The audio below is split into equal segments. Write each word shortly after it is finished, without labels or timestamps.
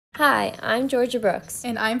Hi, I'm Georgia Brooks.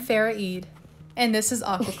 And I'm Farah, and this is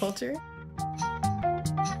Aquaculture.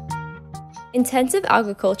 Intensive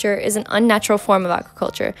aquaculture is an unnatural form of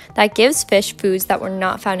aquaculture that gives fish foods that were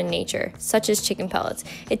not found in nature, such as chicken pellets.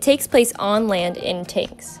 It takes place on land in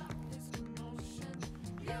tanks.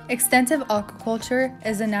 Extensive aquaculture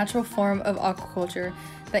is a natural form of aquaculture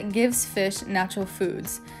that gives fish natural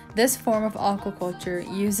foods. This form of aquaculture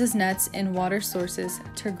uses nets and water sources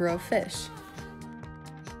to grow fish.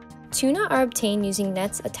 Tuna are obtained using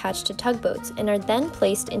nets attached to tugboats and are then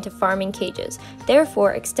placed into farming cages.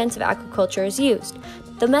 Therefore, extensive aquaculture is used.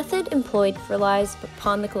 The method employed relies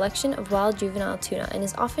upon the collection of wild juvenile tuna and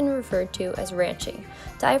is often referred to as ranching.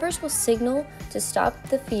 Divers will signal to stop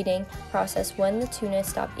the feeding process when the tuna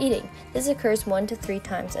stop eating. This occurs 1 to 3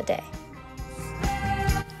 times a day.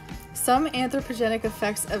 Some anthropogenic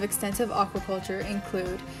effects of extensive aquaculture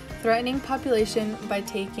include threatening population by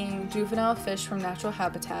taking juvenile fish from natural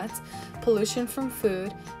habitats, pollution from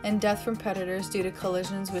food, and death from predators due to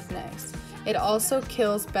collisions with nets. It also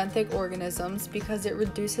kills benthic organisms because it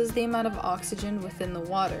reduces the amount of oxygen within the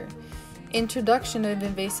water. Introduction of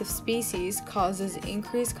invasive species causes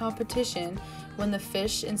increased competition when the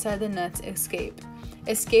fish inside the nets escape.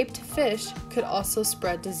 Escaped fish could also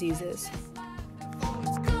spread diseases.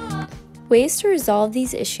 Ways to resolve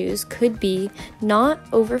these issues could be not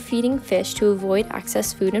overfeeding fish to avoid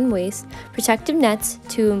excess food and waste, protective nets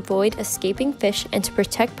to avoid escaping fish and to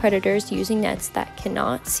protect predators using nets that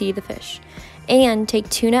cannot see the fish, and take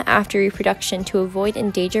tuna after reproduction to avoid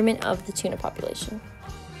endangerment of the tuna population.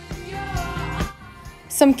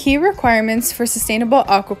 Some key requirements for sustainable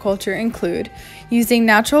aquaculture include using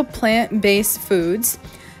natural plant-based foods,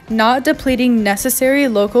 not depleting necessary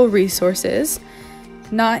local resources,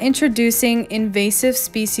 not introducing invasive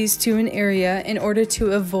species to an area in order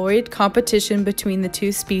to avoid competition between the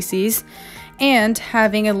two species, and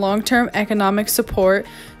having a long-term economic support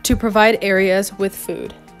to provide areas with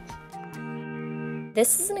food.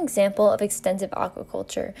 This is an example of extensive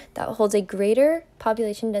aquaculture that holds a greater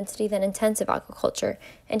population density than intensive aquaculture,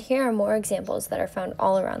 and here are more examples that are found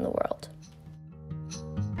all around the world.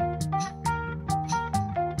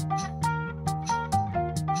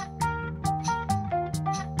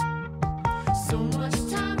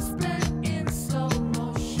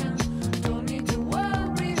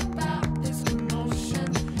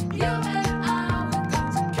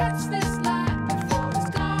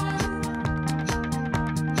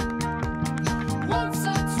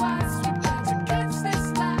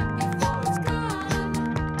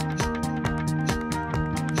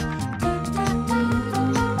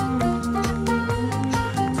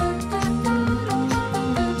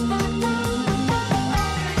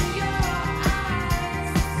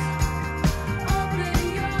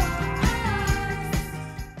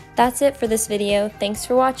 That's it for this video. Thanks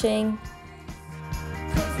for watching.